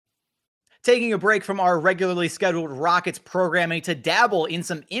taking a break from our regularly scheduled Rockets programming to dabble in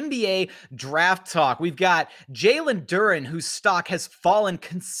some NBA draft talk. We've got Jalen Duren, whose stock has fallen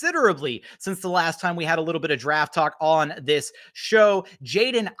considerably since the last time we had a little bit of draft talk on this show.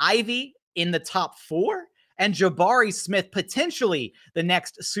 Jaden Ivey in the top 4. And Jabari Smith, potentially the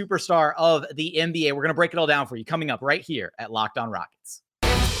next superstar of the NBA. We're going to break it all down for you coming up right here at Locked On Rockets.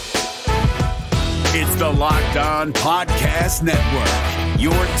 It's the Locked On Podcast Network,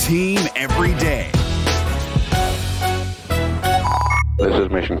 your team every day. This is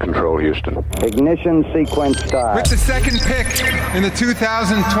Mission Control, Houston. Ignition sequence start. With the second pick in the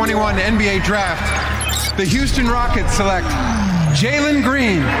 2021 NBA Draft, the Houston Rockets select Jalen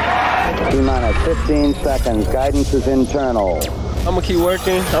Green. T-minus 15 seconds. Guidance is internal. I'm going to keep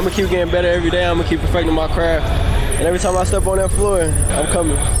working. I'm going to keep getting better every day. I'm going to keep perfecting my craft. And every time I step on that floor, I'm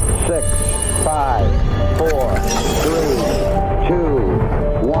coming. 6, 5, 4, 3, 2,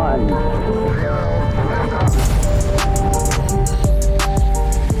 1.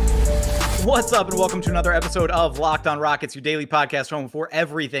 What's up, and welcome to another episode of Locked On Rockets, your daily podcast home for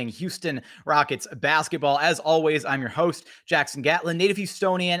everything Houston Rockets basketball. As always, I'm your host, Jackson Gatlin, native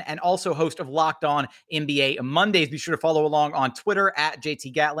Houstonian, and also host of Locked On NBA Mondays. Be sure to follow along on Twitter at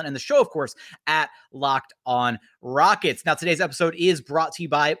JT Gatlin, and the show, of course, at Locked On Rockets. Now, today's episode is brought to you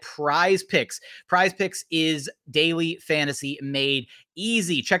by Prize Picks. Prize Picks is daily fantasy made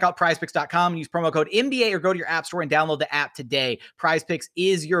easy. Check out prizepicks.com and use promo code NBA or go to your app store and download the app today. Prize Picks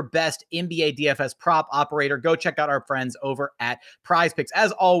is your best NBA DFS prop operator. Go check out our friends over at Prize Picks.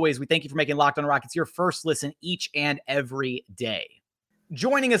 As always, we thank you for making Locked On Rockets your first listen each and every day.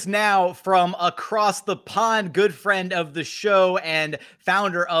 Joining us now from across the pond, good friend of the show and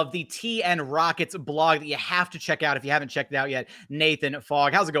founder of the TN Rockets blog that you have to check out if you haven't checked it out yet, Nathan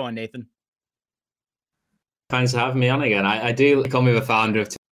Fogg. How's it going, Nathan? Thanks for having me on again. I do call me the founder of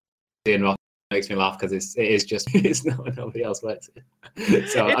TN Rockets. It makes me laugh because it's not nobody else works it.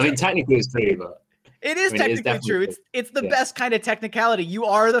 So I mean, technically it's true, but it is technically true. It's the best kind of technicality. You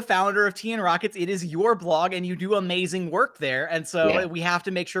are the founder of TN Rockets. It is your blog, and you do amazing work there. And so we have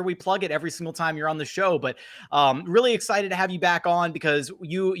to make sure we plug it every single time you're on the show. But really excited to have you back on because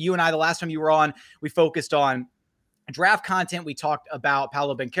you and I, the last time you were on, we focused on draft content. We talked about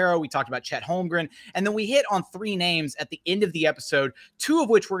Paolo Banchero. We talked about Chet Holmgren. And then we hit on 3 names at the end of the episode, 2 of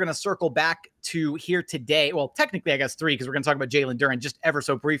which we're going to circle back to here today. Well, technically, I guess 3, because we're going to talk about Jalen Duren just ever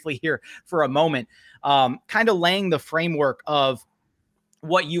so briefly here for a moment, kind of laying the framework of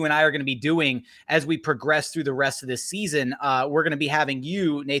what you and I are going to be doing as we progress through the rest of this season. We're going to be having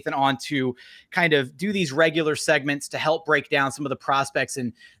you, Nathan, on to kind of do these regular segments to help break down some of the prospects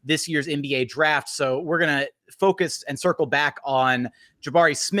in this year's NBA draft. So we're going to focus and circle back on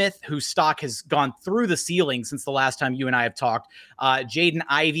Jabari Smith, whose stock has gone through the ceiling since the last time you and I have talked. Jaden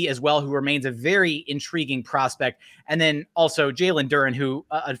Ivey as well, who remains a very intriguing prospect. And then also Jalen Duren, who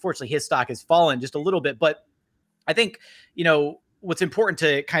unfortunately his stock has fallen just a little bit. But I think, what's important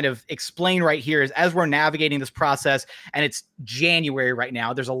to kind of explain right here is as we're navigating this process, and it's January right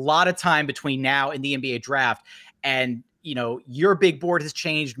now, there's a lot of time between now and the NBA draft. And, your big board has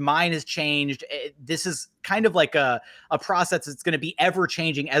changed. Mine has changed. This is kind of like a process that's going to be ever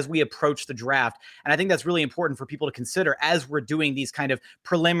changing as we approach the draft. And I think that's really important for people to consider as we're doing these kind of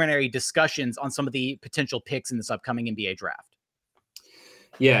preliminary discussions on some of the potential picks in this upcoming NBA draft.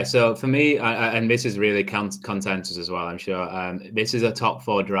 Yeah, so for me, and this is really consensus as well, I'm sure, this is a top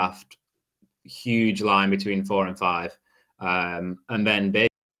 4 draft, huge line between 4 and 5. And then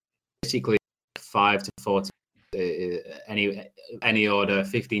basically 5 to 14, any order,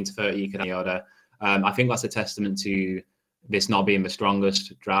 15 to 30, you can any order. I think that's a testament to this not being the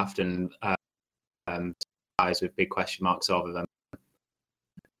strongest draft and guys with big question marks over them.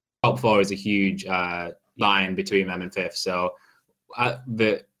 Top 4 is a huge line between them and 5th. So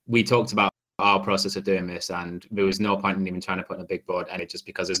we talked about our process of doing this, and there was no point in even trying to put in a big board, and it's just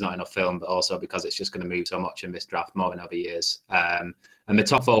because there's not enough film, but also because it's just going to move so much in this draft more than other years. And the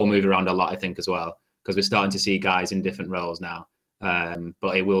top 4 will move around a lot, I think, as well, because we're starting to see guys in different roles now.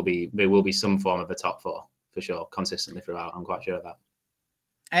 But there will be some form of a top 4 for sure, consistently throughout. I'm quite sure of that.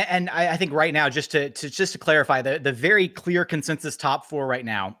 And I think right now, just to clarify, the very clear consensus top 4 right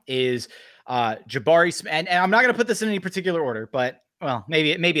now is Jabari Smith, and I'm not going to put this in any particular order, but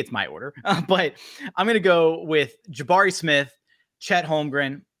maybe it's my order, but I'm going to go with Jabari Smith, Chet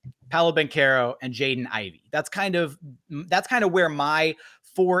Holmgren, Paolo Banchero, and Jaden Ivey. That's kind of where my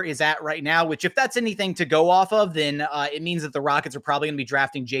 4 is at right now, which if that's anything to go off of, then it means that the Rockets are probably going to be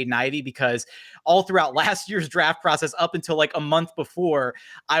drafting Jaden Ivey, because all throughout last year's draft process up until like a month before,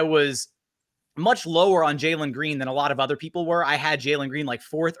 I was much lower on Jalen Green than a lot of other people were. I had Jalen Green like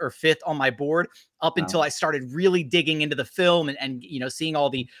 4th or 5th on my board up until I started really digging into the film and seeing all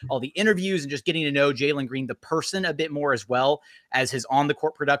the interviews and just getting to know Jalen Green, the person, a bit more as well as his on the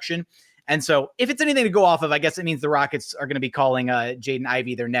court production. And so if it's anything to go off of, I guess it means the Rockets are going to be calling Jaden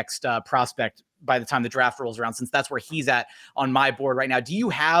Ivey their next prospect by the time the draft rolls around, since that's where he's at on my board right now. Do you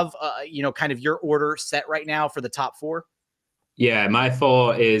have, kind of your order set right now for the top 4? Yeah, my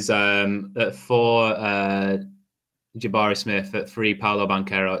 4 is at 4, Jabari Smith, at 3, Paolo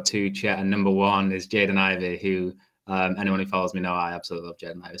Banchero, at 2, Chet, and number 1 is Jaden Ivey, who anyone who follows me know I absolutely love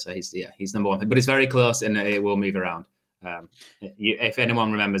Jaden Ivey. So he's number 1, but it's very close and it will move around. If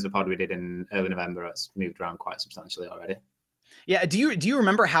anyone remembers the pod we did in early November, it's moved around quite substantially already. Yeah. Do you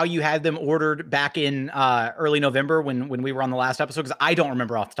remember how you had them ordered back in early November when we were on the last episode? Because I don't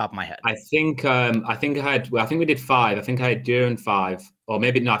remember off the top of my head. I think we did 5. I think I had Duran 5, or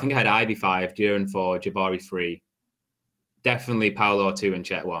maybe no. I think I had Ivy 5, Duran 4, Jabari 3, definitely Paolo 2, and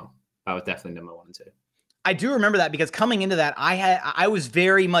Chet 1. That was definitely number 1 and 2. I do remember that because coming into that, I was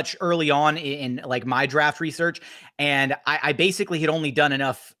very much early on in like my draft research, and I basically had only done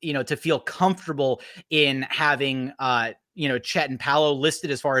enough, to feel comfortable in having Chet and Paolo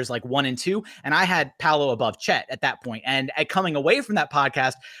listed as far as like 1 and 2, and I had Paolo above Chet at that point. And coming away from that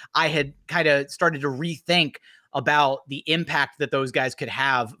podcast, I had kind of started to rethink about the impact that those guys could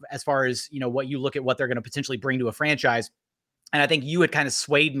have as far as what you look at what they're going to potentially bring to a franchise. And I think you had kind of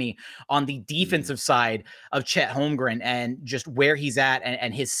swayed me on the defensive side of Chet Holmgren and just where he's at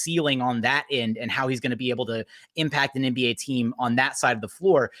and his ceiling on that end and how he's going to be able to impact an NBA team on that side of the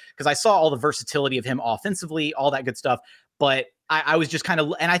floor. Because I saw all the versatility of him offensively, all that good stuff. But I was just kind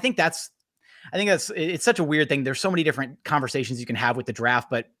of, and I think it's such a weird thing. There's so many different conversations you can have with the draft.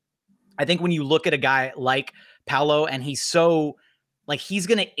 But I think when you look at a guy like Paolo and he's so, like, he's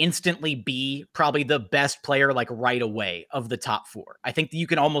going to instantly be probably the best player, like right away, of the top 4. I think that you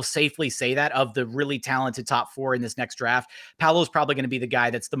can almost safely say that of the really talented top 4 in this next draft. Paolo's probably going to be the guy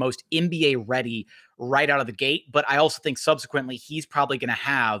that's the most NBA ready right out of the gate. But I also think subsequently he's probably going to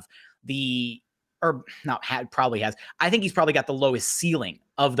have I think he's probably got the lowest ceiling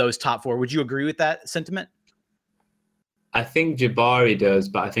of those top 4. Would you agree with that sentiment? I think Jabari does,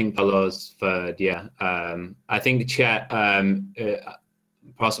 but I think Paolo's 3rd. Yeah. I think Chet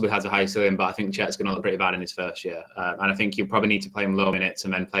possibly has a high ceiling, but I think Chet's going to look pretty bad in his first year. And I think you probably need to play him low minutes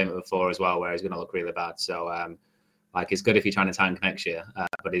and then play him at the 4 as well, where he's going to look really bad. So, it's good if you're trying to tank next year,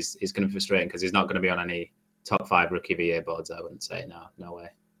 but it's going to be frustrating because he's not going to be on any top 5 rookie of the year boards, I wouldn't say. No way.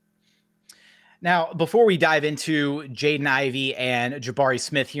 Now, before we dive into Jaden Ivey and Jabari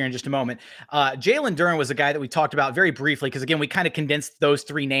Smith here in just a moment, Jalen Duren was a guy that we talked about very briefly because, again, we kind of condensed those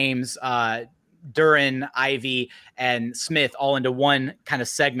 3 names, Duren, Ivey, and Smith all into one kind of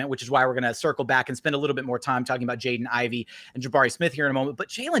segment, which is why we're going to circle back and spend a little bit more time talking about Jaden Ivey and Jabari Smith here in a moment. But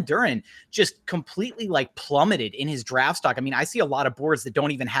Jalen Duren just completely like plummeted in his draft stock. I mean, I see a lot of boards that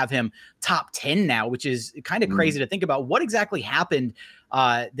don't even have him top 10 now, which is kind of crazy to think about. What exactly happened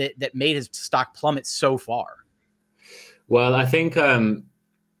that made his stock plummet so far? Well, I think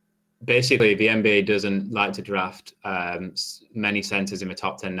basically the NBA doesn't like to draft many centers in the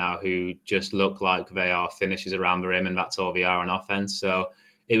top 10 now who just look like they are finishers around the rim, and that's all they are on offense. So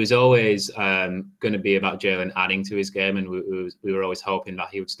it was always going to be about Jalen adding to his game, and we were always hoping that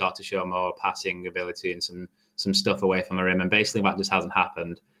he would start to show more passing ability and some stuff away from the rim, and basically that just hasn't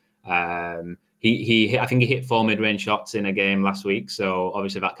happened. I think he hit 4 mid-range shots in a game last week, so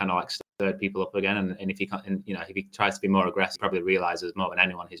obviously that kind of like stirred people up again. And if he tries to be more aggressive, he probably realizes more than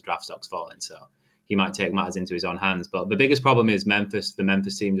anyone his draft stock's falling, so he might take matters into his own hands. But the biggest problem is Memphis. The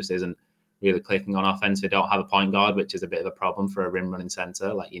Memphis team just isn't really clicking on offense. They don't have a point guard, which is a bit of a problem for a rim running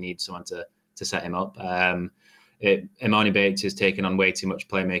center. Like, you need someone to set him up. Imani Bates is taking on way too much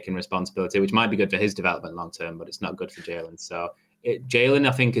playmaking responsibility, which might be good for his development long term, but it's not good for Jalen. So Jalen,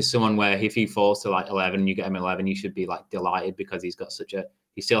 I think, is someone where if he falls to like 11 and you get him 11, you should be like delighted because he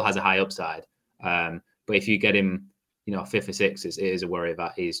still has a high upside. But if you get him, 5th or 6th, it is a worry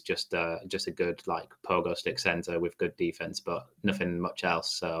that he's just a good like pogo stick center with good defense, but nothing much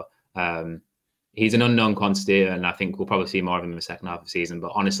else. So he's an unknown quantity, and I think we'll probably see more of him in the second half of the season.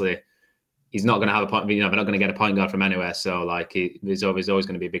 But honestly, he's not going to have a point. They're not going to get a point guard from anywhere. So like, there's always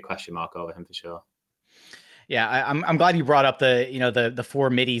going to be a big question mark over him for sure. Yeah, I'm glad you brought up the 4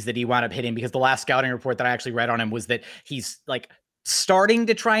 middies that he wound up hitting, because the last scouting report that I actually read on him was that he's like starting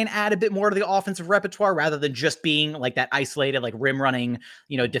to try and add a bit more to the offensive repertoire rather than just being like that isolated, like rim running,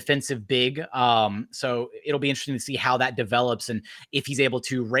 defensive big. So it'll be interesting to see how that develops and if he's able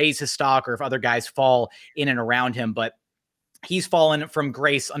to raise his stock or if other guys fall in and around him. But He's fallen from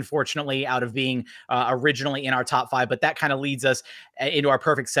grace, unfortunately, out of being originally in our top 5. But that kind of leads us into our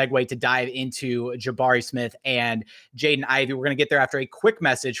perfect segue to dive into Jabari Smith and Jaden Ivey. We're going to get there after a quick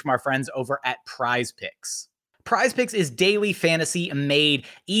message from our friends over at Prize Picks. Prize Picks is daily fantasy made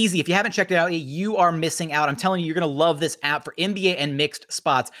easy. If you haven't checked it out, you are missing out. I'm telling you, you're going to love this app for NBA and mixed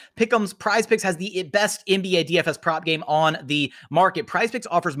spots. Pick'ems, Prize Picks has the best NBA DFS prop game on the market. Prize Picks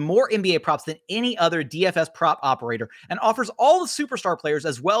offers more NBA props than any other DFS prop operator and offers all the superstar players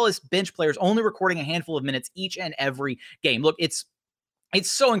as well as bench players, only recording a handful of minutes each and every game. Look, it's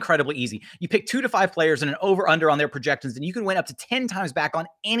so incredibly easy. You pick 2 to 5 players and an over-under on their projections, and you can win up to 10 times back on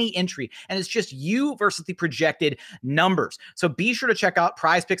any entry. And it's just you versus the projected numbers. So be sure to check out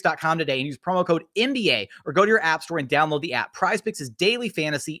prizepicks.com today and use promo code NBA or go to your app store and download the app. Prize Picks is daily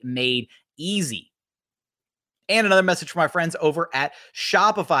fantasy made easy. And another message from my friends over at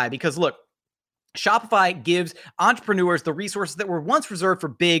Shopify, because look, Shopify gives entrepreneurs the resources that were once reserved for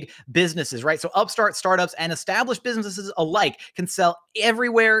big businesses, right? So upstart startups and established businesses alike can sell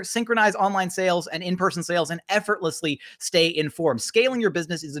everywhere, synchronize online sales and in-person sales, and effortlessly stay informed. Scaling your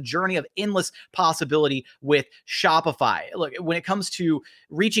business is a journey of endless possibility with Shopify. Look, when it comes to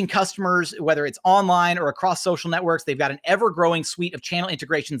reaching customers, whether it's online or across social networks, they've got an ever-growing suite of channel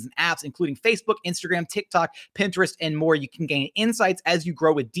integrations and apps, including Facebook, Instagram, TikTok, Pinterest, and more. You can gain insights as you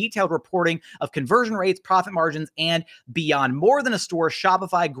grow with detailed reporting of conversion rates, profit margins, and beyond. More than a store,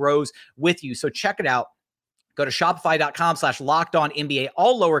 Shopify grows with you. So check it out. Go to shopify.com/lockedonnba,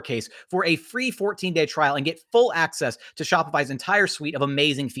 all lowercase, for a free 14-day trial and get full access to Shopify's entire suite of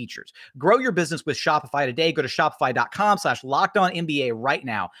amazing features. Grow your business with Shopify today. Go to shopify.com/lockedonnba right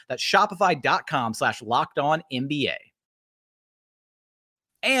now. That's shopify.com/lockedonnba.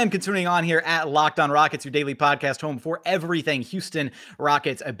 And continuing on here at Locked On Rockets, your daily podcast home for everything Houston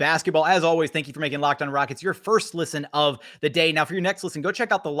Rockets basketball. As always, thank you for making Locked On Rockets your first listen of the day. Now, for your next listen, go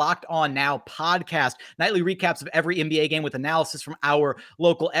check out the Locked On Now podcast. Nightly recaps of every NBA game with analysis from our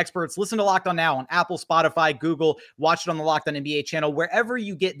local experts. Listen to Locked On Now on Apple, Spotify, Google. Watch it on the Locked On NBA channel. Wherever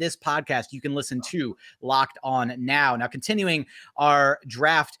you get this podcast, you can listen to Locked On Now. Now, continuing our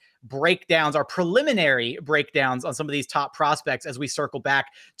draft breakdowns, our preliminary breakdowns on some of these top prospects as we circle back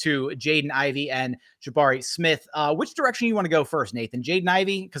to Jaden Ivey and Jabari Smith. Which direction you want to go first, Nathan? Jaden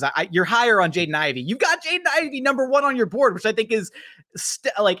Ivey? Because you're higher on Jaden Ivey. You've got Jaden Ivey number 1 on your board, which I think is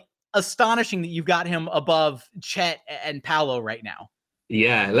astonishing that you've got him above Chet and Paolo right now.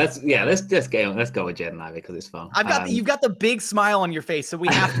 Let's go with Jaden Ivey because it's fun. You've got the big smile on your face, so we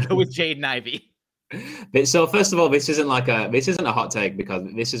have to go with Jaden Ivey. So first of all, this isn't a hot take, because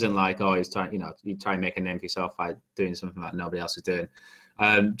this isn't like, oh, he's trying, you try and make a name for yourself by doing something that nobody else is doing.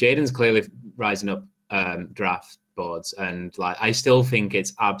 Jaden's clearly rising up draft boards, and I still think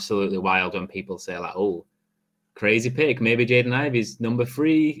it's absolutely wild when people say oh, crazy pick, maybe Jaden Ivey's number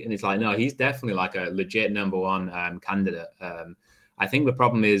 3, and it's like, no, he's definitely a legit number 1 candidate. I think the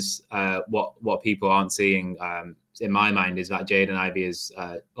problem is what people aren't seeing. In my mind, is that Jaden Ivey is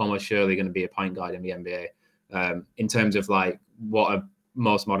almost surely going to be a point guard in the NBA, in terms of what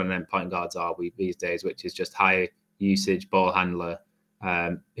most modern point guards are these days, which is just high usage ball handler,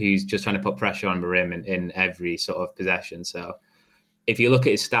 who's just trying to put pressure on the rim in every sort of possession. So if you look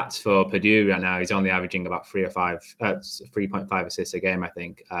at his stats for Purdue right now, he's only averaging about 3.5 assists a game, I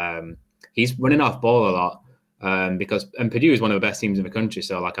think. He's running off ball a lot. Because Purdue is one of the best teams in the country,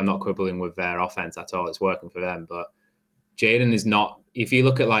 so I'm not quibbling with their offense at all. It's working for them, but Jaden is not. If you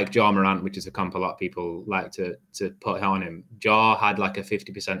look at Ja Morant, which is a comp a lot of people like to put on him, Ja had a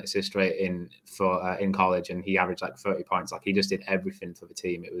 50% assist rate in college, and he averaged 30 points. He just did everything for the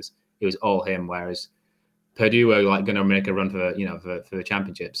team. It was all him. Whereas Purdue were going to make a run for the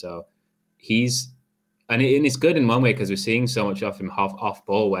championship. So And it's good in one way because we're seeing so much of him off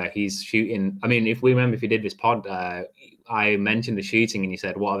ball where he's shooting. I mean, if you did this pod, I mentioned the shooting and you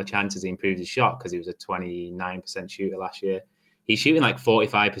said, what are the chances he improved his shot? Because he was a 29% shooter last year. He's shooting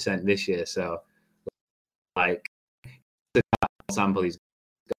 45% this year. So the sample he's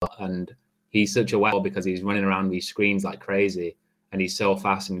got, and he's such a well because he's running around these screens like crazy and he's so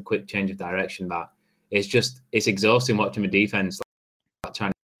fast and quick change of direction that it's exhausting watching the defense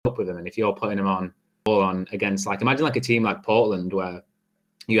trying to keep up with him. And if you're putting him on against imagine a team like Portland where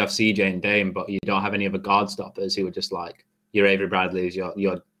you have CJ and Dame, but you don't have any other guard stoppers who are just your Avery Bradleys,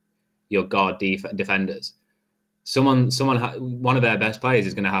 your guard defenders. One of their best players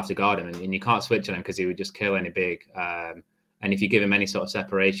is going to have to guard him, and you can't switch on him because he would just kill any big. And if you give him any sort of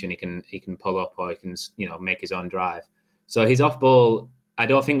separation, he can pull up or he can make his own drive. So he's off ball. I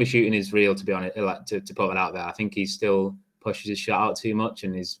don't think the shooting is real, to be honest. To put that out there, I think he still pushes his shot out too much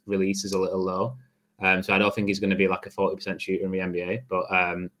and his release is a little low. So I don't think he's going to be like a 40% shooter in the NBA. But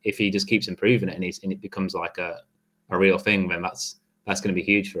if he just keeps improving it and it becomes like a real thing, then that's going to be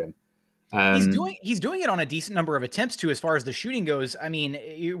huge for him. He's doing it on a decent number of attempts too, as far as the shooting goes. I mean,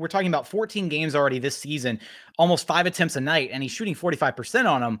 we're talking about 14 games already this season, almost 5 attempts a night, and he's shooting 45%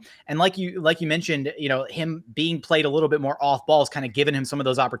 on them. And like you mentioned, him being played a little bit more off ball has kind of given him some of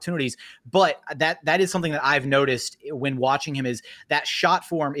those opportunities. But that is something that I've noticed when watching him, is that shot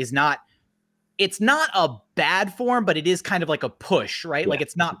form is not. It's not a bad form, but it is kind of like a push, right? Yeah, like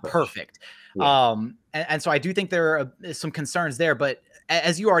it's not perfect. Yeah. And so I do think there are some concerns there, but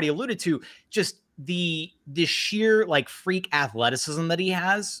as you already alluded to, just the sheer like freak athleticism that he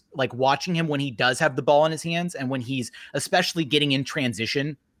has, like watching him when he does have the ball in his hands and when he's especially getting in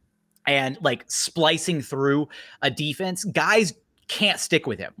transition and like splicing through a defense, guys can't stick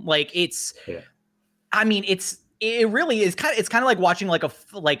with him. Like it really is it's kind of like watching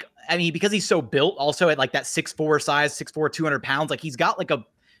because he's so built also at like that 6'4" size, 6'4", 200 pounds. Like he's got like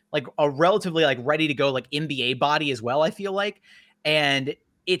a relatively like ready to go like NBA body as well, I feel like. And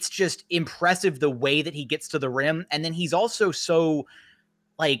it's just impressive the way that he gets to the rim. And then he's also so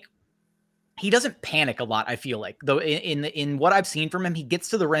like, he doesn't panic a lot. I feel like though in what I've seen from him, he gets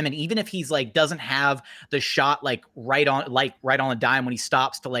to the rim. And even if he's like, doesn't have the shot, like right on the dime when he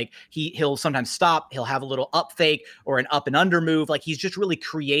stops to like, he'll sometimes stop, he'll have a little up fake or an up and under move. Like he's just really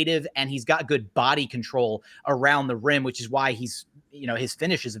creative and he's got good body control around the rim, which is why he's, his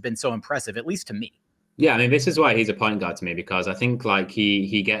finishes have been so impressive, at least to me. Yeah, I mean, this is why he's a point guard to me, because I think like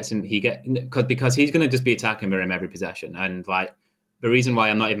because he's going to just be attacking the rim every possession. And like the reason why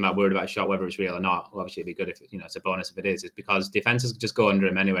I'm not even that worried about a shot, whether it's real or not, obviously it'd be good if, it's a bonus if it is because defenses just go under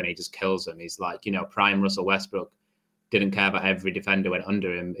him anyway and he just kills them. He's like, prime Russell Westbrook didn't care about every defender went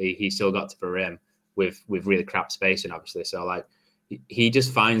under him. He still got to the rim with really crap spacing, obviously. So like he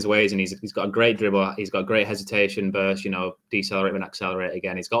just finds ways, and he's got a great dribble. He's got great hesitation, burst, decelerate and accelerate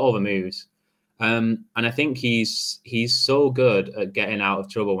again. He's got all the moves. And I think he's so good at getting out of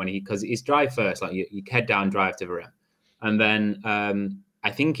trouble because he's drive first, like you head down, drive to the rim. And then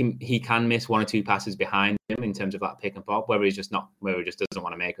I think he can miss 1 or 2 passes behind him in terms of that pick and pop, where he just doesn't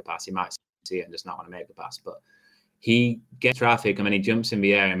want to make a pass. He might see it and just not want to make the pass. But he gets traffic and then he jumps in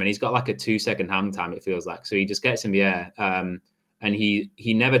the air, and he's got like a 2-second hang time, it feels like. So he just gets in the air and he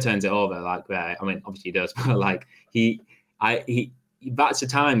never turns it over. Like, I mean, obviously he does, but like that's a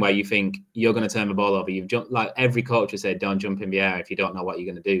time where you think you're going to turn the ball over. You've jumped, like every coach has said, don't jump in the air if you don't know what you're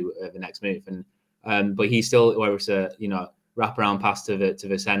going to do at the next move. And but he's still, whether it's a wraparound pass to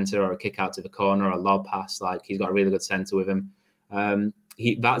the center or a kick out to the corner or a lob pass, like he's got a really good center with him.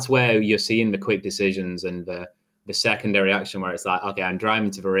 That's where you're seeing the quick decisions and the secondary action where it's like, okay, I'm driving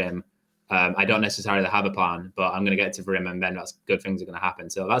to the rim. I don't necessarily have a plan, but I'm going to get to the rim, and then that's good things are going to happen.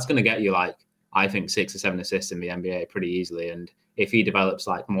 So that's going to get you like, I think 6 or 7 assists in the NBA pretty easily. And if he develops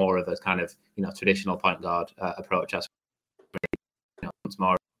like more of a kind of, traditional point guard approach, that's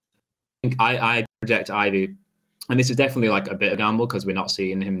more. I project Ivey, and this is definitely like a bit of a gamble because we're not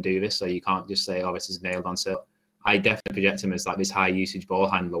seeing him do this. So you can't just say, oh, this is nailed on. So I definitely project him as like this high usage ball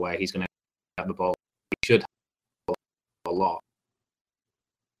handler where he's going to have the ball. He should have a lot.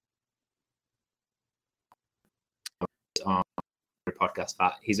 On the podcast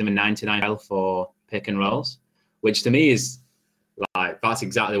that he's in a 99 for pick and rolls, which to me is like, that's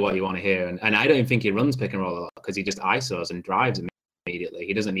exactly what you want to hear. And I don't even think he runs pick and roll a lot because he just ISOs and drives immediately.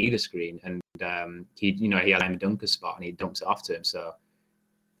 He doesn't need a screen. And he had a dunker spot and he dumps it off to him. So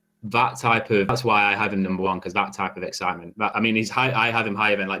that's why I have him number 1, because that type of excitement. I mean, I have him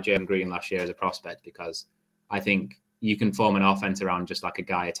higher than like Jaden Green last year as a prospect, because I think you can form an offense around just like a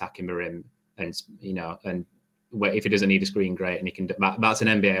guy attacking the rim, and if he doesn't need a screen, great, and he can. That's an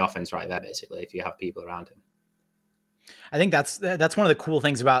NBA offense right there, basically. If you have people around him. I think that's one of the cool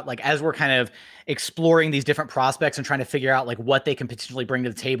things about, like, as we're kind of exploring these different prospects and trying to figure out like what they can potentially bring to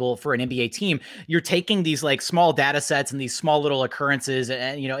the table for an NBA team. You're taking these like small data sets and these small little occurrences,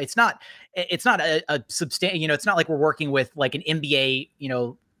 and it's not a substantial. It's not like we're working with like an NBA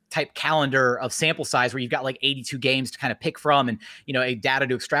type calendar of sample size where you've got like 82 games to kind of pick from and a data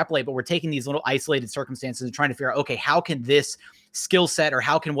to extrapolate. But we're taking these little isolated circumstances and trying to figure out, okay, how can this skill set, or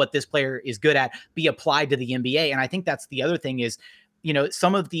how can what this player is good at be applied to the NBA? And I think that's the other thing is,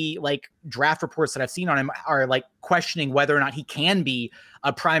 some of the like draft reports that I've seen on him are like questioning whether or not he can be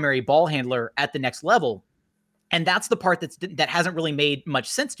a primary ball handler at the next level. And that's the part that hasn't really made much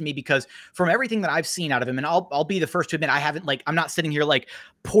sense to me, because from everything that I've seen out of him, and I'll be the first to admit, I'm not sitting here like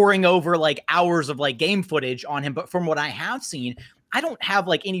poring over like hours of like game footage on him, but from what I have seen, I don't have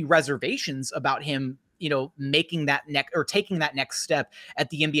like any reservations about him making that taking that next step at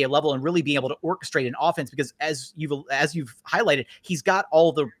the NBA level and really being able to orchestrate an offense, because as you've highlighted, he's got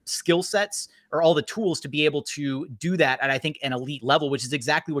all the skill sets or all the tools to be able to do that at, I think, an elite level, which is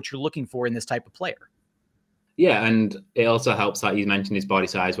exactly what you're looking for in this type of player. Yeah, and it also helps that you mentioned his body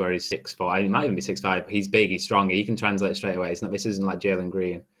size, where he's 6'4". He might even be 6'5". He's big, he's strong. He can translate straight away. This isn't like Jalen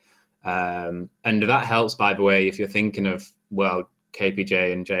Green. And that helps, by the way, if you're thinking of, well,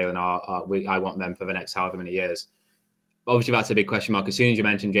 KPJ and Jalen I want them for the next however many years. Obviously, that's a big question mark. As soon as you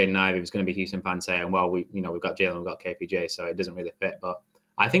mentioned Jaden Ivey, there's going to be Houston fans saying, well, we've got Jalen, we've got KPJ, so it doesn't really fit. But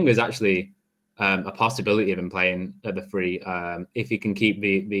I think there's actually a possibility of him playing at the 3 if he can keep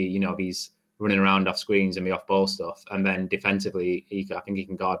these running around off screens and the off ball stuff, and then defensively, I think he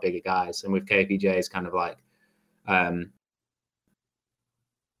can guard bigger guys. And with KPJ, it's kind of like, I'm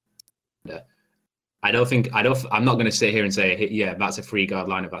not going to sit here and say, yeah, that's a 3 guard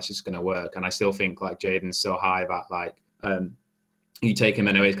lineup, that's just going to work. And I still think like Jaden's so high that like you take him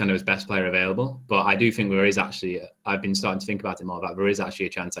anyway, he's kind of his best player available. But I do think there is actually, I've been starting to think about it more, that there is actually a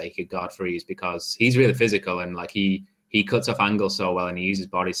chance that he could guard 3s, because he's really physical and like he cuts off angles so well and he uses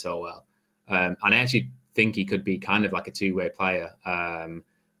body so well. And I actually think he could be kind of like a 2-way player. I don't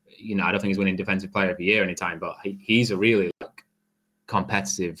think he's winning Defensive Player of the Year anytime, but he's a really like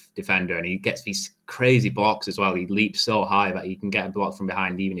competitive defender, and he gets these crazy blocks as well. He leaps so high that he can get a block from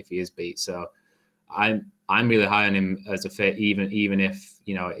behind even if he is beat. So I'm really high on him as a fit, even if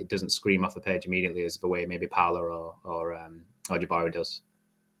it doesn't scream off the page immediately as the way maybe Paolo or Jabari does.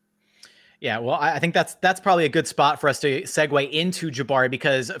 Yeah, well, I think that's probably a good spot for us to segue into Jabari,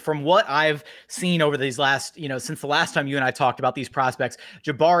 because from what I've seen over these last, since the last time you and I talked about these prospects,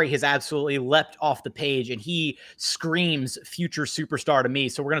 Jabari has absolutely leapt off the page and he screams future superstar to me.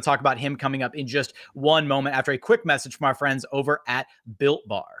 So we're going to talk about him coming up in just one moment after a quick message from our friends over at Built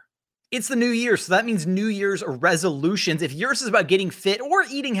Bar. It's the new year, so that means New Year's resolutions. If yours is about getting fit or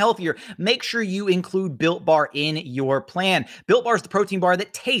eating healthier, make sure you include Built Bar in your plan. Built Bar is the protein bar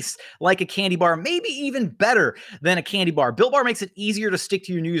that tastes like a candy bar, maybe even better than a candy bar. Built Bar makes it easier to stick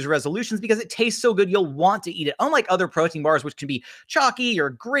to your New Year's resolutions because it tastes so good you'll want to eat it. Unlike other protein bars, which can be chalky or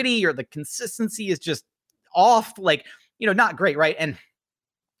gritty, or the consistency is just off, not great, right? And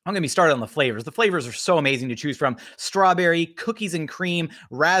I'm going to be started on the flavors. The flavors are so amazing to choose from. Strawberry, cookies and cream,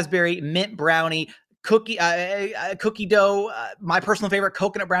 raspberry, mint brownie, cookie dough, my personal favorite,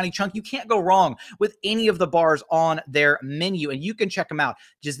 coconut brownie chunk. You can't go wrong with any of the bars on their menu, and you can check them out.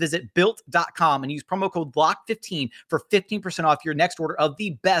 Just visit built.com and use promo code LOCK15 for 15% off your next order of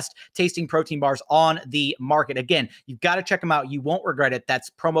the best tasting protein bars on the market. Again, you've got to check them out. You won't regret it.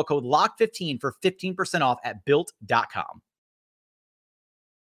 That's promo code LOCK15 for 15% off at built.com.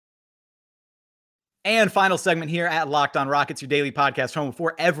 And final segment here at Locked On Rockets, your daily podcast home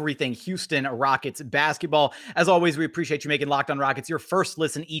for everything Houston Rockets basketball. As always, we appreciate you making Locked On Rockets your first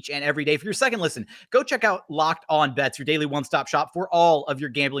listen each and every day. For your second listen, go check out Locked On Bets, your daily one-stop shop for all of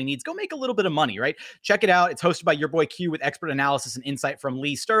your gambling needs. Go make a little bit of money, right? Check it out. It's hosted by your boy Q with expert analysis and insight from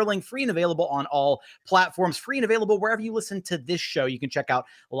Lee Sterling. Free and available on all platforms. Free and available wherever you listen to this show. You can check out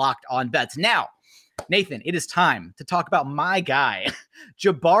Locked On Bets. Now, Nathan, it is time to talk about my guy,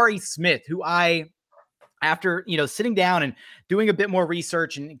 Jabari Smith, who after, sitting down and doing a bit more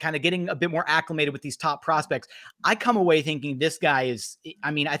research and kind of getting a bit more acclimated with these top prospects, I come away thinking this guy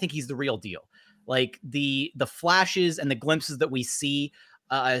I think he's the real deal. Like the flashes and the glimpses that we see,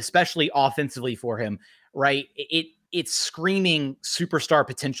 especially offensively for him, right? It's screaming superstar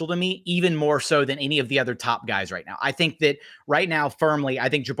potential to me, even more so than any of the other top guys right now. I think that right now, firmly, I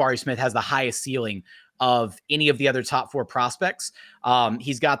think Jabari Smith has the highest ceiling of any of the other top 4 prospects.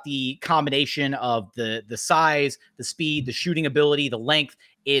 He's got the combination of the size, the speed, the shooting ability, the length.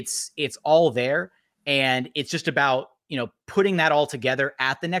 It's all there. And it's just about, putting that all together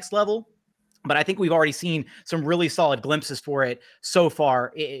at the next level. But I think we've already seen some really solid glimpses for it so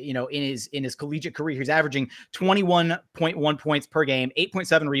far, in his collegiate career. He's averaging 21.1 points per game,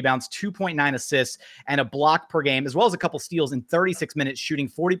 8.7 rebounds, 2.9 assists, and a block per game, as well as a couple steals in 36 minutes, shooting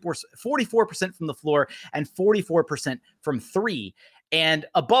 44% from the floor and 44% from 3. And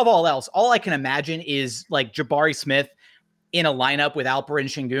above all else, all I can imagine is like Jabari Smith in a lineup with Alper and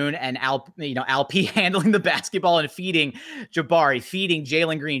Şengün, and Alp handling the basketball and feeding Jabari, feeding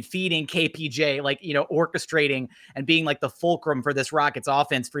Jalen Green, feeding KPJ, orchestrating and being like the fulcrum for this Rockets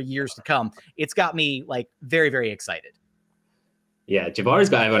offense for years to come. It's got me very, very excited. Yeah, Jabari's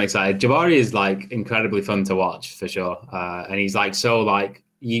got everyone excited. Jabari is incredibly fun to watch for sure. And he's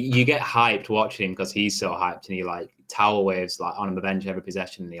you get hyped watching him because he's so hyped, and he towel waves on the bench every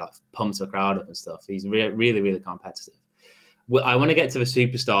possession, and he pumps the crowd up and stuff. He's really, really competitive. Well, I want to get to the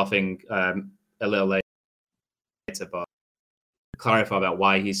superstar thing a little later. but clarify about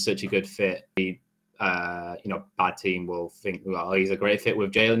why he's such a good fit. Bad team will think, well, he's a great fit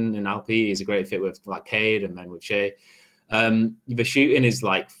with Jalen and LP. He's a great fit with like Cade and then with Shea. The shooting is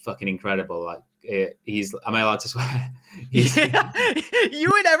like fucking incredible. Like am I allowed to swear? You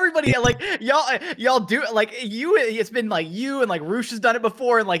and everybody, like y'all do like you. It's been like you and like Roosh has done it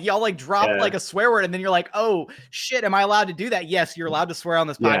before, and like y'all like drop like a swear word, and then you're like, oh shit, am I alled to do that? Yes, you're allowed to swear on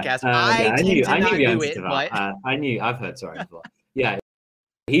this podcast. I knew the answer, but I've heard sorry before. Yeah,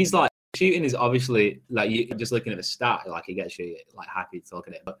 he's like shooting is obviously like you just looking at the stat, like he gets you like happy to look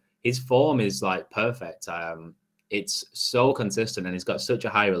at it, but his form is like perfect. It's so consistent, and he's got such a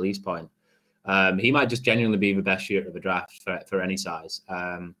high release point. He might just genuinely be the best shooter of the draft for any size.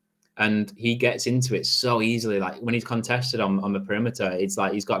 And he gets into it so easily. Like when he's contested on the perimeter, it's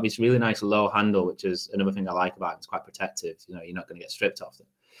like he's got this really nice low handle, which is another thing I like about him. It's quite protective. You know, you're not going to get stripped off them.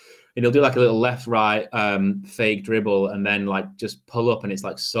 And he'll do like a little left-right fake dribble and then like just pull up, and it's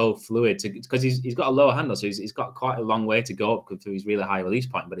like so fluid because he's got a lower handle, so he's got quite a long way to go up to his really high release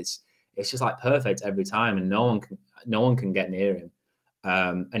point. But it's just like perfect every time, and no one can get near him.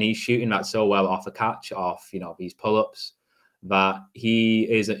 And he's shooting that so well off a catch, off these pull-ups, that he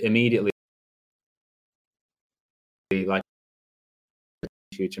is immediately like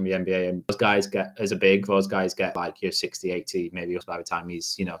shooter in the NBA. And those guys get like your 60, 80, maybe by the time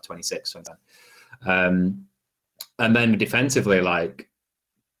he's 26, something. And then defensively, like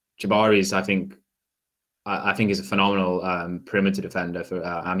Jabari's, I think he's a phenomenal perimeter defender.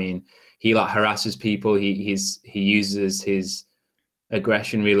 He like harasses people. He uses his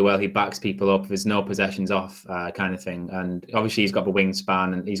aggression really well. He backs people up. There's no possessions off kind of thing. And obviously he's got the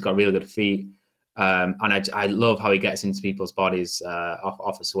wingspan and he's got really good feet. And I love how he gets into people's bodies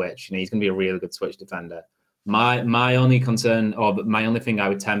off a switch. He's going to be a really good switch defender. My only concern, or my only thing I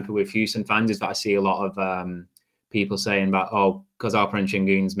would temper with Houston fans, is that I see a lot of people saying about, because Alperen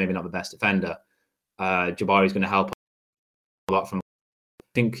Sengun's maybe not the best defender, Jabari's going to help a lot from.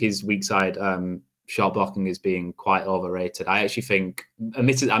 I think his weak side shot blocking is being quite overrated. I actually think,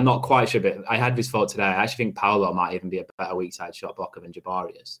 admittedly, I'm not quite sure, but I had this thought today. I actually think Paolo might even be a better weak side shot blocker than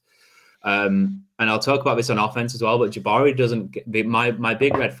Jabari is. And I'll talk about this on offense as well, but Jabari doesn't get, my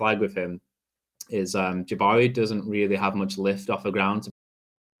big red flag with him is Jabari doesn't really have much lift off the ground.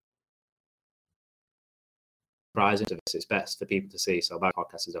 Surprising, it's best for people to see. So my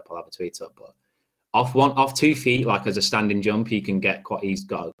podcast is up, I'll have a tweet up, but off 2 feet, like as a standing jump, he can get he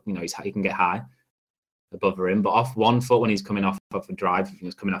can get high above the rim, but off 1 foot when he's coming off of a drive,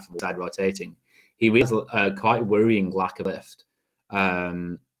 he's coming off of the side rotating, he really has a quite worrying lack of lift.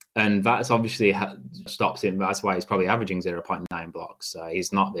 And that's obviously stops him. That's why he's probably averaging 0.9 blocks.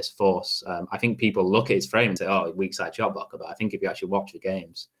 He's not this force. I think people look at his frame and say, oh, weak side shot blocker. But I think if you actually watch the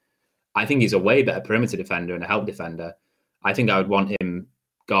games, I think he's a way better perimeter defender and a help defender. I think I would want him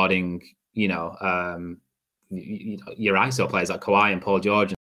guarding, your ISO players like Kawhi and Paul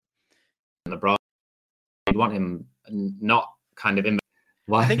George and LeBron. You'd want him not kind of in.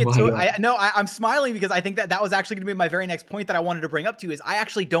 I think it's so. I'm smiling because I think that was actually going to be my very next point that I wanted to bring up to you. Is I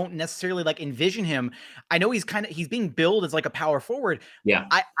actually don't necessarily like envision him. I know he's being billed as like a power forward. Yeah.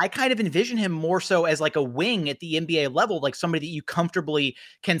 I kind of envision him more so as like a wing at the NBA level, like somebody that you comfortably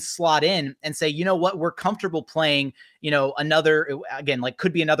can slot in and say, you know what, we're comfortable playing, another, again, like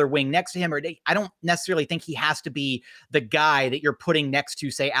could be another wing next to him. Or I don't necessarily think he has to be the guy that you're putting next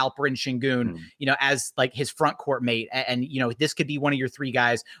to, say, Alperen Sengun, as like his front court mate. And this could be one of your three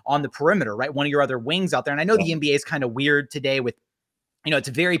guys on the perimeter, right? One of your other wings out there. And I know the NBA is kind of weird today with, it's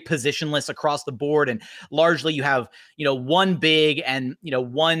very positionless across the board. And largely you have, one big and,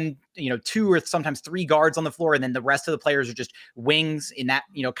 one, 2 or sometimes 3 guards on the floor. And then the rest of the players are just wings in that,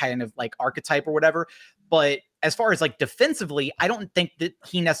 kind of like archetype or whatever. But as far as like defensively, I don't think that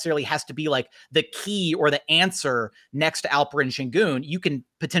he necessarily has to be like the key or the answer next to Alperen Sengun. You can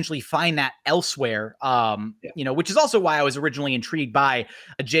potentially find that elsewhere, which is also why I was originally intrigued by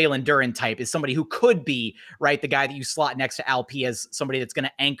a Jalen Duren type, is somebody who could be, right, the guy that you slot next to Alp as somebody that's going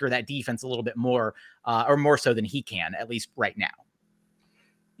to anchor that defense a little bit more, or more so than he can, at least right now.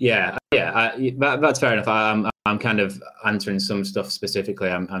 Yeah, that's fair enough. I'm kind of answering some stuff specifically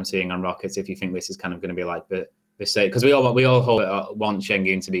I'm seeing on Rockets. If you think this is kind of going to be like the say, because we all want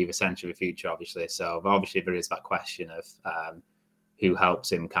Sengun to be the center of the future, obviously. So obviously there is that question of who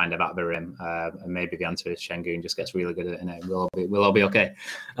helps him kind of at the rim, and maybe the answer is Sengun just gets really good at it, and we'll all be okay.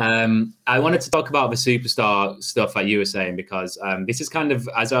 I wanted to talk about the superstar stuff that you were saying, because this is kind of,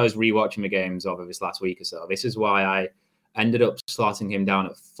 as I was rewatching the games over this last week or so, this is why I ended up slotting him down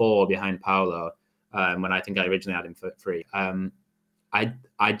at 4 behind Paolo, when I think I originally had him for 3.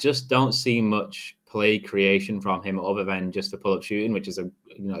 I just don't see much play creation from him other than just the pull-up shooting, which is a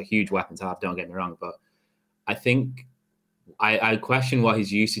huge weapon to have. Don't get me wrong, but I think I question what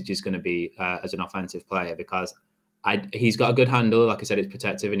his usage is going to be as an offensive player, because he's got a good handle. Like I said, it's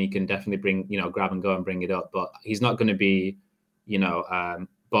protective, and he can definitely bring, grab and go and bring it up. But he's not going to be,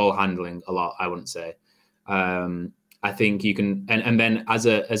 ball handling a lot, I wouldn't say. I think you can, and then as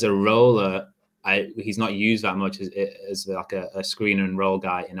a roller, he's not used that much as like a screener and roll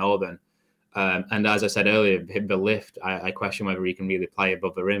guy in Auburn. And as I said earlier, the lift, I question whether he can really play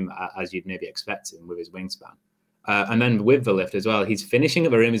above the rim as you'd maybe expect him with his wingspan. And then with the lift as well, his finishing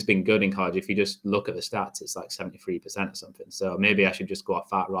at the rim has been good in college. If you just look at the stats, it's like 73% or something. So maybe I should just go off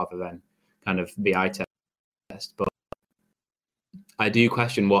that rather than kind of the eye test. But I do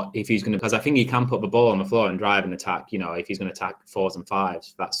question what if he's going to, because I think he can put the ball on the floor and drive and attack. If he's going to attack 4s and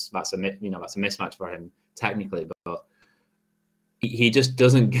 5s, that's a mismatch for him technically. But he just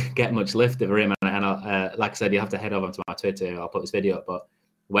doesn't get much lift at the rim. And like I said, you have to head over to my Twitter. I'll put this video up. But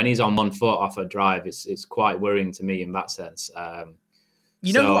when he's on 1 foot off a drive, it's quite worrying to me in that sense.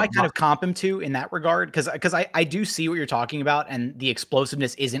 Who I kind of comp him to in that regard, because I do see what you're talking about, and the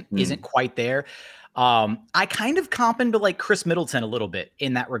explosiveness isn't quite there. I kind of comp him to like Chris Middleton a little bit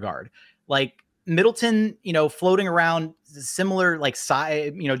in that regard. Like Middleton, floating around similar like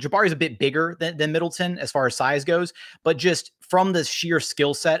size, Jabari's a bit bigger than Middleton as far as size goes, but just from the sheer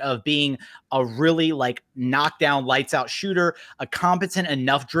skill set of being a really like knockdown lights out shooter, a competent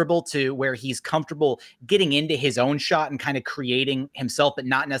enough dribble to where he's comfortable getting into his own shot and kind of creating himself, but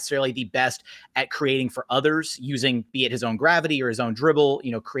not necessarily the best at creating for others using, be it his own gravity or his own dribble,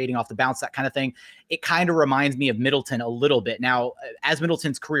 creating off the bounce, that kind of thing. It kind of reminds me of Middleton a little bit. Now, as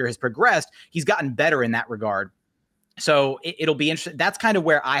Middleton's career has progressed, he's gotten better in that regard. So it'll be interesting. That's kind of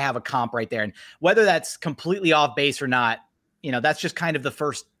where I have a comp right there. And whether that's completely off base or not, that's just kind of the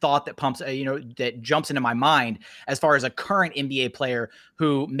first thought that that jumps into my mind as far as a current NBA player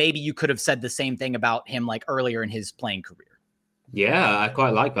who maybe you could have said the same thing about him like earlier in his playing career. Yeah, I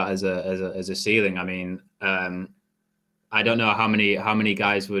quite like that as a ceiling. I mean, I don't know how many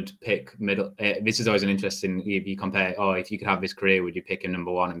guys would pick middle. This is always an interesting, if you compare, if you could have this career, would you pick him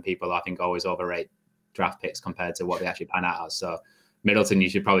number 1? And people, I think, always overrate draft picks compared to what they actually pan out as. So Middleton, you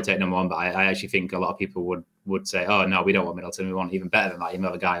should probably take number 1, but I actually think a lot of people would say, oh no, we don't want Middleton, we want even better than that. Even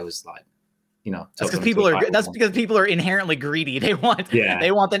though the guy was like, that's because people are inherently greedy. They want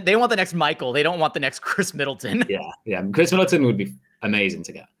the next Michael. They don't want the next Chris Middleton. Yeah. Chris Middleton would be amazing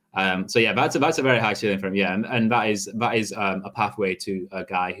to get. So yeah, that's a very high ceiling for him. Yeah, and that is a pathway to a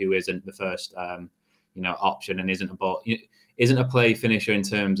guy who isn't the first option and isn't a play finisher in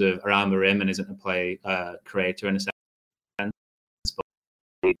terms of around the rim and isn't a play creator in a sense, but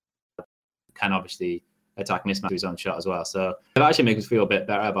he can obviously attack mismatch with his own shot as well. So that actually makes us feel a bit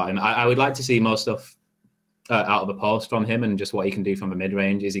better about him. I would like to see more stuff out of the post from him and just what he can do from the mid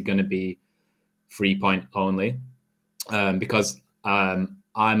range. Is he going to be 3-point only? Because I'm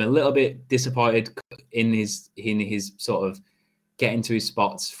a little bit disappointed in his sort of getting to his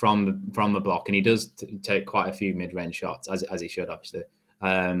spots from the block, and he does take quite a few mid-range shots as he should, obviously.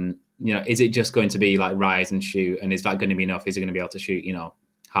 Is it just going to be like rise and shoot, and is that going to be enough? Is he going to be able to shoot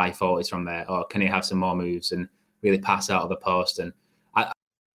high 40s from there, or can he have some more moves and really pass out of the post? And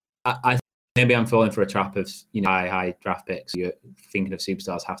I maybe I'm falling for a trap of high draft picks. You're thinking of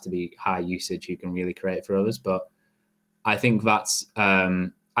superstars have to be high usage who can really create for others, but I think that's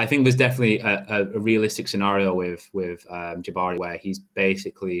I think there's definitely a realistic scenario with Jabari where he's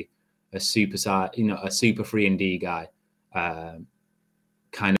basically a super 3-and-D guy,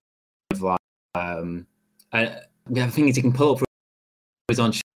 kind of like the thing is he can pull up for his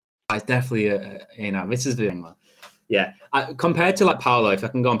own shot. It's definitely this is the thing, man. Yeah, compared to like Paolo, if I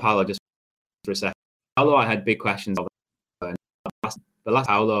can go on Paolo just for a second. Paolo, I had big questions over the last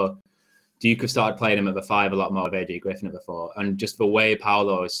Paolo. Duke have started playing him at the 5 a lot more of AJ Griffin at the 4. And just the way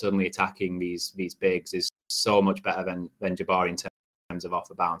Paolo is suddenly attacking these bigs is so much better than Jabari in terms of off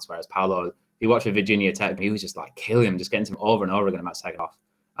the bounce. Whereas Paolo, if you watch the Virginia Tech, he was just like killing him, just getting him over and over again in that second half.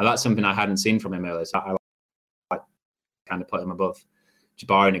 And that's something I hadn't seen from him earlier. So I like kind of put him above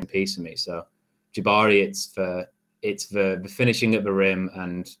Jabari in a piece of me. So Jabari, it's the finishing at the rim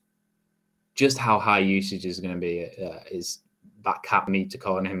and just how high usage is going to be is that cap me to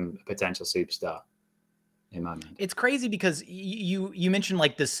calling him a potential superstar in my mind. It's crazy because you mentioned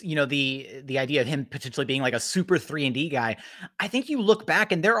like this, the idea of him potentially being like a super 3-and-D guy. I think you look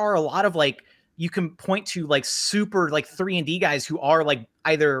back and there are a lot of like, you can point to like super like 3-and-D guys who are like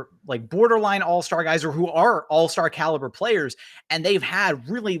either like borderline all-star guys or who are all-star caliber players. And they've had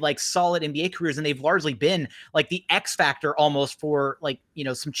really like solid NBA careers, and they've largely been like the X factor almost for like, you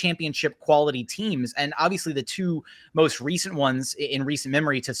know, some championship quality teams. And obviously the two most recent ones in recent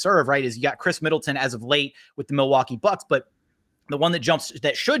memory to serve, right, is you got Chris Middleton as of late with the Milwaukee Bucks, but the one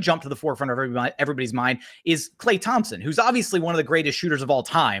that should jump to the forefront of everybody's mind is Klay Thompson, who's obviously one of the greatest shooters of all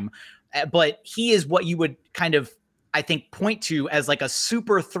time. But he is what you would kind of, I think, point to as like a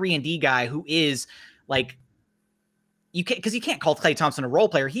super 3-and-D guy who is like, you can't, because you can't call Klay Thompson a role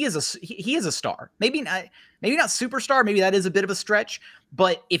player. He is a star. Maybe not superstar. Maybe that is a bit of a stretch.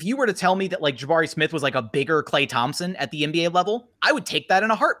 But if you were to tell me that like Jabari Smith was like a bigger Klay Thompson at the NBA level, I would take that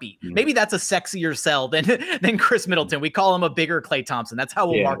in a heartbeat. Maybe that's a sexier sell than Chris Middleton. We call him a bigger Klay Thompson. That's how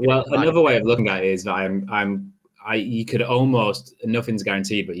we'll market it. Well, another way of looking at it is that you could almost, nothing's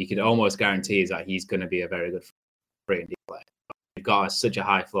guaranteed, but you could almost guarantee is that he's going to be a very good 3-and-D player. You've got such a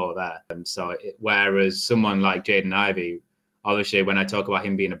high floor there. And so whereas someone like Jaden Ivey, obviously when I talk about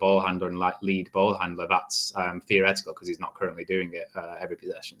him being a ball handler and like lead ball handler, that's theoretical because he's not currently doing it every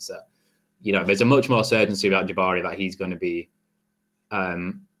possession. So, you know, there's a much more certainty about Jabari that he's going to be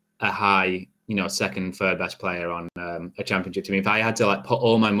a high, you know, second, third best player on a championship team. If I had to like put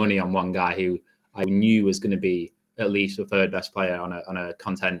all my money on one guy who I knew was going to be at least the third best player on a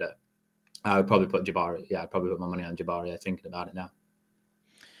contender, I would probably put Jabari. Yeah, I'd probably put my money on Jabari. I'm thinking about it now.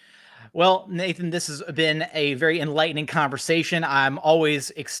 Well, Nathan, this has been a very enlightening conversation. I'm always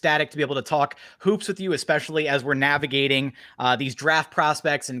ecstatic to be able to talk hoops with you, especially as we're navigating these draft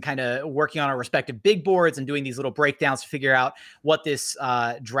prospects and kind of working on our respective big boards and doing these little breakdowns to figure out what this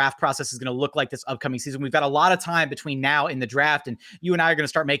draft process is going to look like this upcoming season. We've got a lot of time between now and the draft, and you and I are going to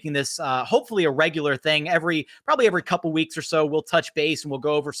start making this hopefully a regular thing. Probably every couple weeks or so, we'll touch base and we'll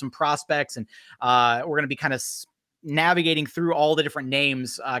go over some prospects, and we're going to be kind of navigating through all the different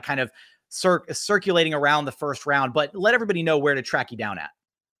names, kind of circulating around the first round. But let everybody know where to track you down at.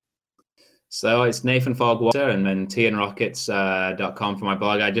 So it's Nathan Fogwater and then tnrockets.com for my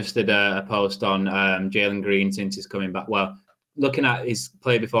blog. I just did a post on Jalen Green since he's coming back. Well, looking at his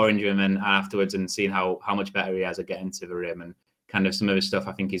play before injury and then afterwards and seeing how much better he has at getting to the rim and kind of some of his stuff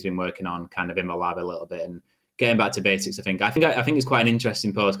I think he's been working on kind of in the lab a little bit and getting back to basics. I think it's quite an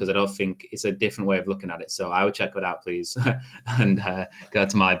interesting post because I don't think it's a different way of looking at it. So I would check it out, please, and go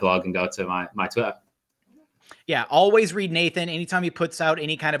to my blog and go to my Twitter. Yeah, always read Nathan. Anytime he puts out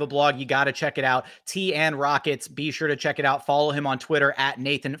any kind of a blog, you got to check it out. T and Rockets. Be sure to check it out. Follow him on Twitter at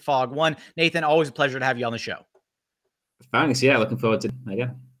NathanFog1. Nathan, always a pleasure to have you on the show. Thanks. Yeah, looking forward to it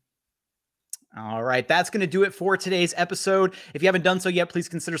again. All right, that's going to do it for today's episode. If you haven't done so yet, please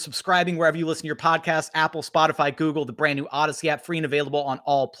consider subscribing wherever you listen to your podcast, Apple, Spotify, Google, the brand new Odyssey app, free and available on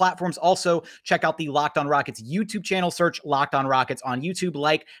all platforms. Also, check out the Locked On Rockets YouTube channel. Search Locked On Rockets on YouTube.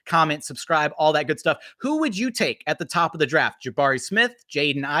 Like, comment, subscribe, all that good stuff. Who would you take at the top of the draft? Jabari Smith,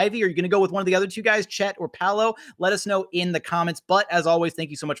 Jaden Ivey? Are you going to go with one of the other two guys, Chet or Paolo? Let us know in the comments. But as always, thank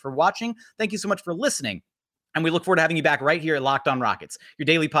you so much for watching. Thank you so much for listening. And we look forward to having you back right here at Locked On Rockets, your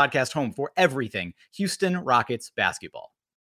daily podcast home for everything Houston Rockets basketball.